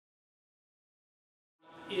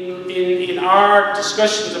in our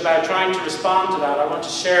discussions about trying to respond to that, I want to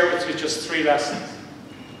share with you just 3 lessons.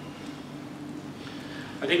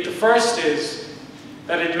 I think the first is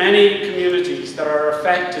that in many communities that are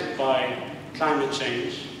affected by climate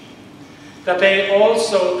change, that they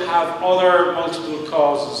also have other multiple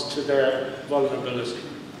causes to their vulnerability.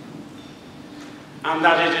 And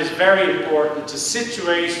that it is very important to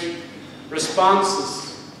situate responses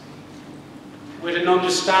with an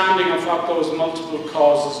understanding of what those multiple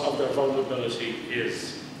causes of their vulnerability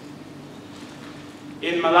is.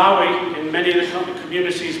 In Malawi, in many of the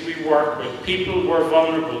communities we work with, people were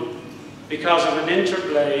vulnerable because of an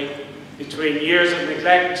interplay between years of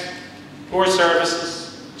neglect, poor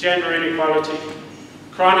services, gender inequality,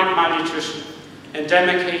 chronic malnutrition,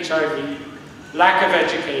 endemic HIV, lack of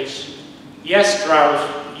education, yes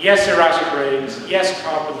drought, yes erratic rains, yes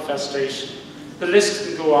crop infestation. The list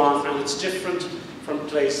can go on, and it's different from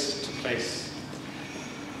place to place.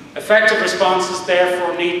 Effective responses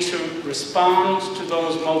therefore need to respond to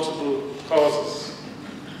those multiple causes,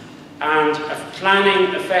 and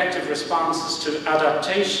planning effective responses to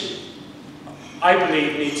adaptation, I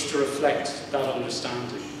believe, needs to reflect that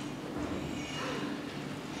understanding.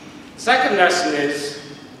 The second lesson is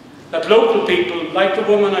that local people, like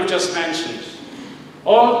the woman I've just mentioned,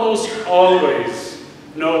 almost always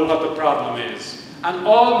know what the problem is, and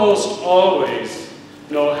almost always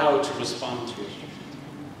know how to respond to it.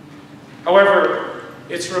 However,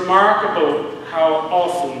 it's remarkable how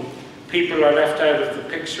often people are left out of the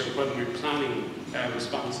picture when we're planning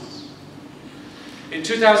responses. In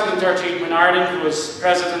 2013, when Ireland was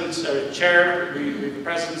chair, the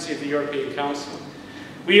presidency of the European Council,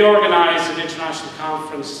 we organised an international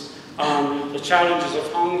conference on the challenges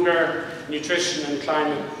of hunger, nutrition and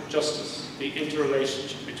climate justice, the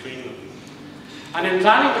interrelationship between them. And in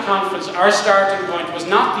planning the conference, our starting point was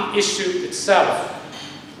not the issue itself,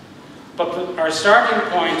 but our starting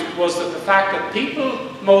point was that the fact that people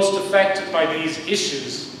most affected by these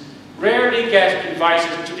issues rarely get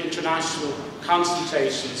invited to international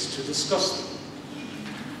consultations to discuss them.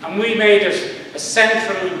 And we made it a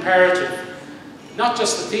central imperative, not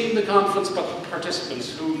just the theme of the conference, but the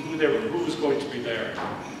participants, who was going to be there.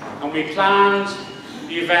 And we planned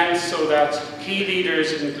the event so that key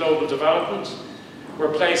leaders in global development were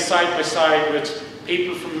placed side by side with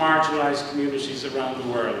people from marginalised communities around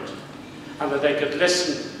the world, and that they could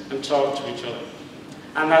listen and talk to each other.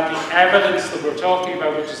 And that the evidence that we're talking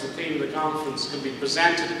about, which is the theme of the conference, can be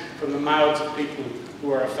presented from the mouths of people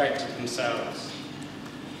who are affected themselves.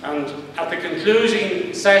 And at the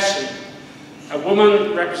concluding session, a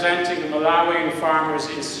woman representing the Malawian Farmers'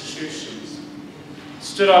 Institutions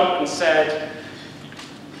stood up and said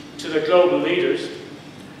to the global leaders,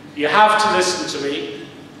 "You have to listen to me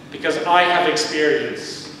because I have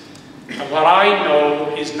experience. And what I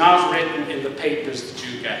know is not written in the papers that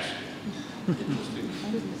you get."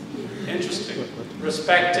 Interesting.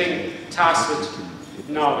 Respecting tacit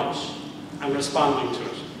knowledge and responding to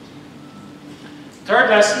it. Third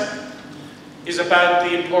lesson is about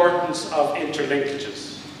the importance of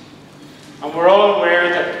interlinkages. And we're all aware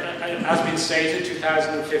that, as been stated,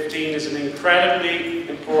 2015 is an incredibly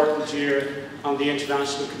important year on the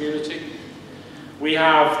international community. We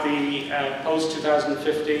have the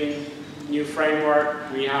post-2015 new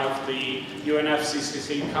framework, we have the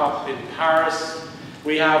UNFCCC COP in Paris,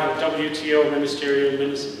 we have a WTO ministerial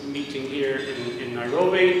meeting here in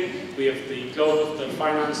Nairobi, we have the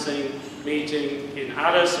financing meeting in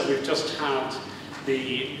Addis, and we've just had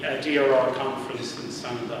the DRR conference in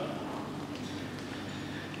Sanda.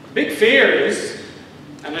 Big fear is,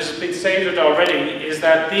 and it's been stated already, is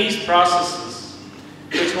that these processes,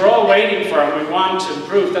 which we're all waiting for and we want to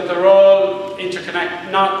improve, that they're all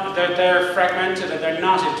interconnected, that they're fragmented and they're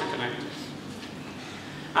not interconnected.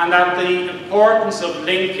 And that the importance of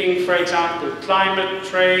linking, for example, climate,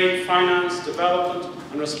 trade, finance, development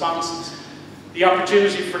and responses, the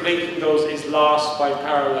opportunity for linking those is lost by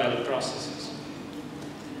parallel processes.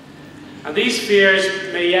 And these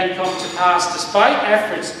fears may yet come to pass despite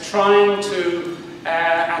efforts trying to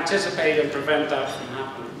anticipate and prevent that from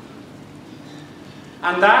happening.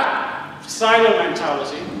 And that silo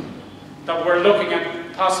mentality that we're looking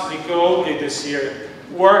at possibly globally this year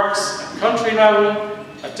works at country level,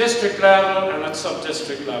 at district level and at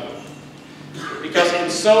sub-district level. Because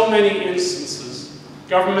in so many instances,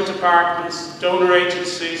 government departments, donor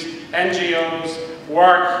agencies, NGOs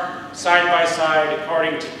work side by side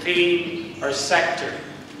according to theme or sector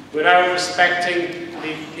without respecting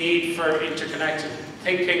the need for interconnected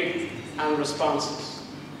thinking and responses.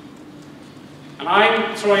 And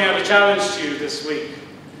I'm throwing out a challenge to you this week,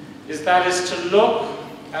 is to look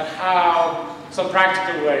at how some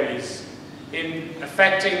practical ways in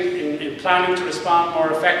planning to respond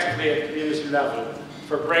more effectively at community level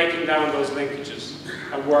for breaking down those linkages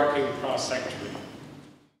and working cross-sectorally.